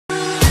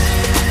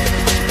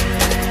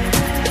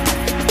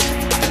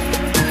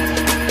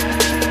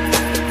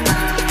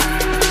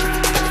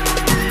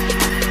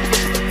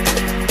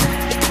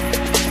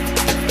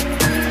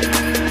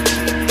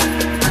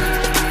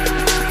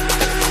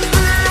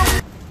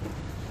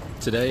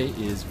Today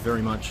is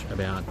very much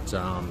about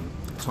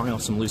tying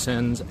off some loose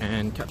ends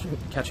and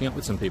catching up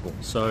with some people.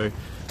 So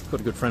I've got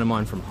a good friend of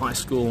mine from high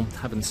school,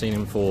 haven't seen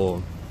him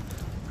for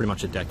pretty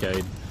much a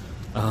decade.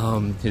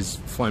 He's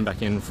flown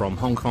back in from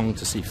Hong Kong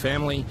to see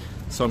family,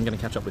 so I'm going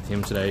to catch up with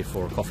him today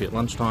for a coffee at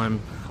lunchtime,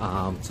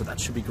 so that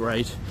should be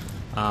great.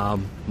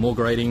 More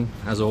grading,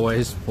 as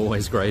always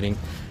grading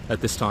at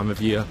this time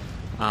of year,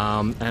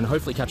 and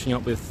hopefully catching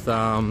up with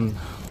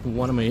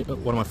one of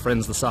my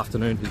friends this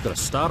afternoon who's got a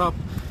startup.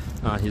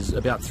 He's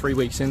about 3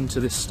 weeks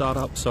into this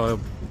startup, so I'll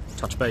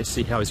touch base,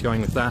 see how he's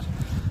going with that,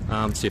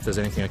 see if there's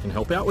anything I can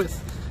help out with,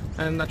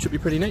 and that should be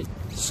pretty neat.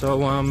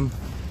 So I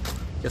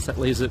guess that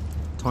leaves it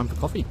time for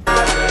coffee.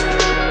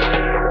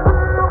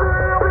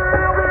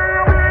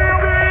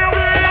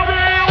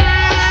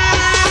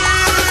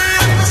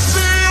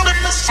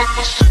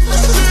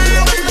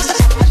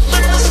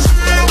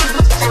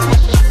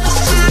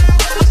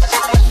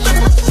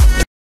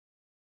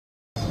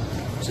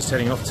 Just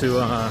heading off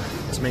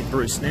to meet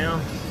Bruce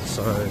now,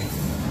 so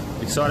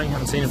exciting,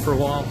 haven't seen him for a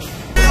while.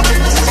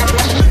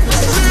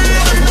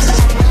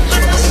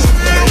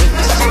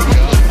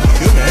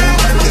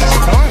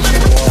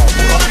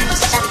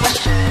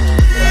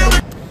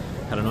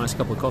 Had a nice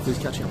couple of coffees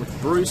catching up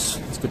with Bruce.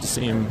 It's good to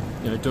see him,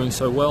 doing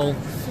so well,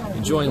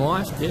 enjoying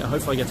life. Yeah,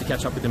 hopefully I get to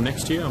catch up with him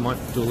next year. I might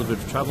do a little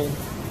bit of travel,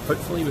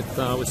 hopefully with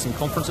some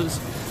conferences.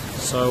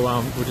 So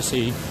we'll just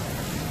see.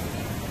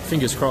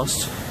 Fingers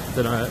crossed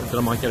that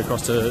I might get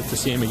across to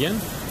see him again.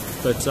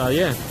 But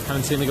yeah,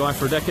 haven't seen the guy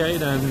for a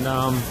decade, and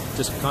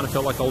just kind of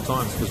felt like old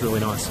times. It was really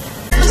nice.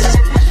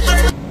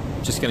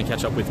 Just going to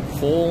catch up with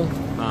Paul,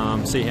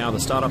 see how the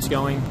startup's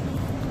going.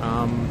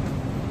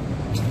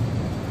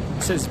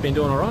 Says it's been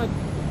doing all right.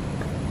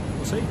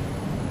 We'll see.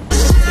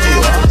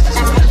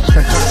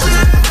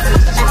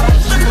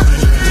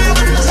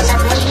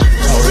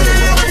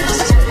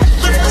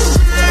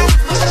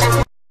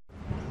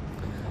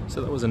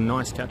 So that was a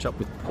nice catch up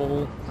with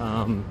Paul.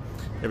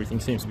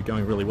 Everything seems to be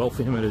going really well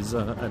for him at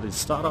his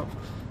startup.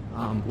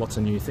 Lots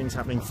of new things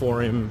happening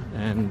for him,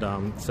 and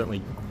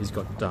certainly he's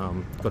got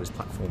his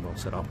platform well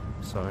set up.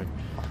 So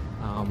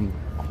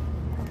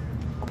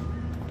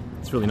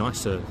it's really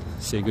nice to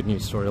see a good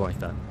news story like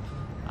that.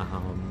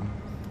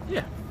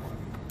 Yeah,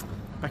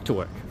 back to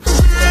work.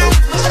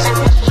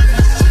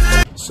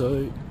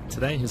 So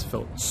today has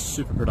felt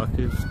super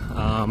productive.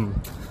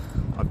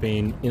 I've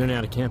been in and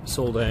out of campus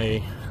all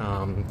day,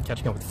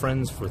 catching up with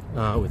friends,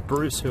 with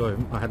Bruce, who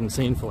I hadn't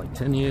seen for like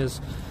 10 years,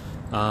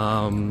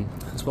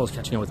 as well as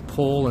catching up with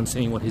Paul and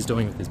seeing what he's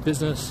doing with his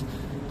business,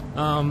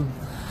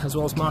 as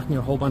well as marking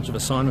a whole bunch of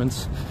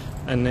assignments,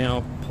 and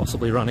now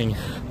possibly running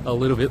a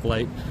little bit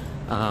late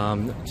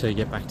to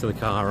get back to the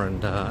car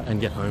and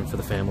get home for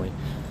the family.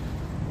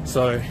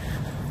 So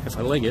if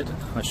I leg it,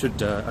 I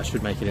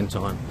should make it in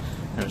time,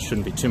 and it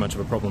shouldn't be too much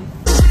of a problem.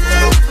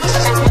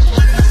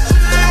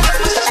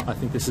 I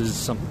think this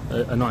is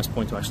a nice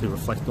point to actually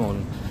reflect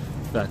on,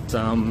 that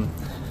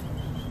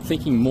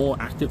thinking more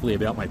actively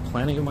about my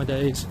planning of my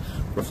days,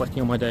 reflecting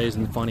on my days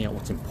and finding out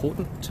what's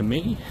important to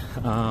me,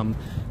 and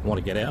what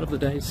to get out of the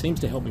day,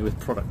 seems to help me with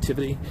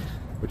productivity,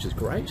 which is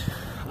great,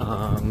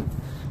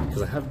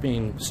 because I have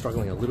been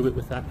struggling a little bit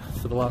with that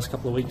for the last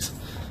couple of weeks.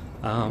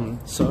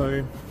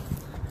 So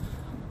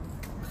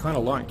I kind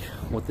of like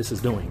what this is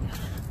doing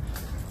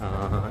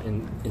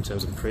in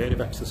terms of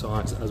creative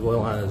exercise, as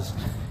well as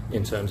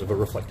in terms of a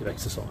reflective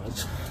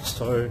exercise.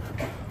 So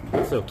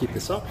hopefully I'll keep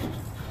this up,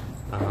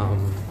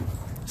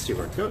 see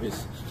where it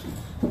goes,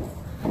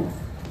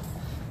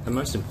 and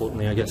most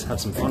importantly, I guess, have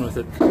some fun with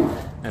it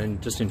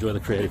and just enjoy the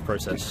creative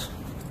process.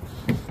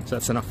 So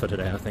that's enough for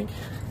today, I think.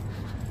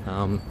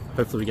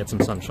 Hopefully we get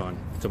some sunshine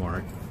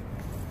tomorrow.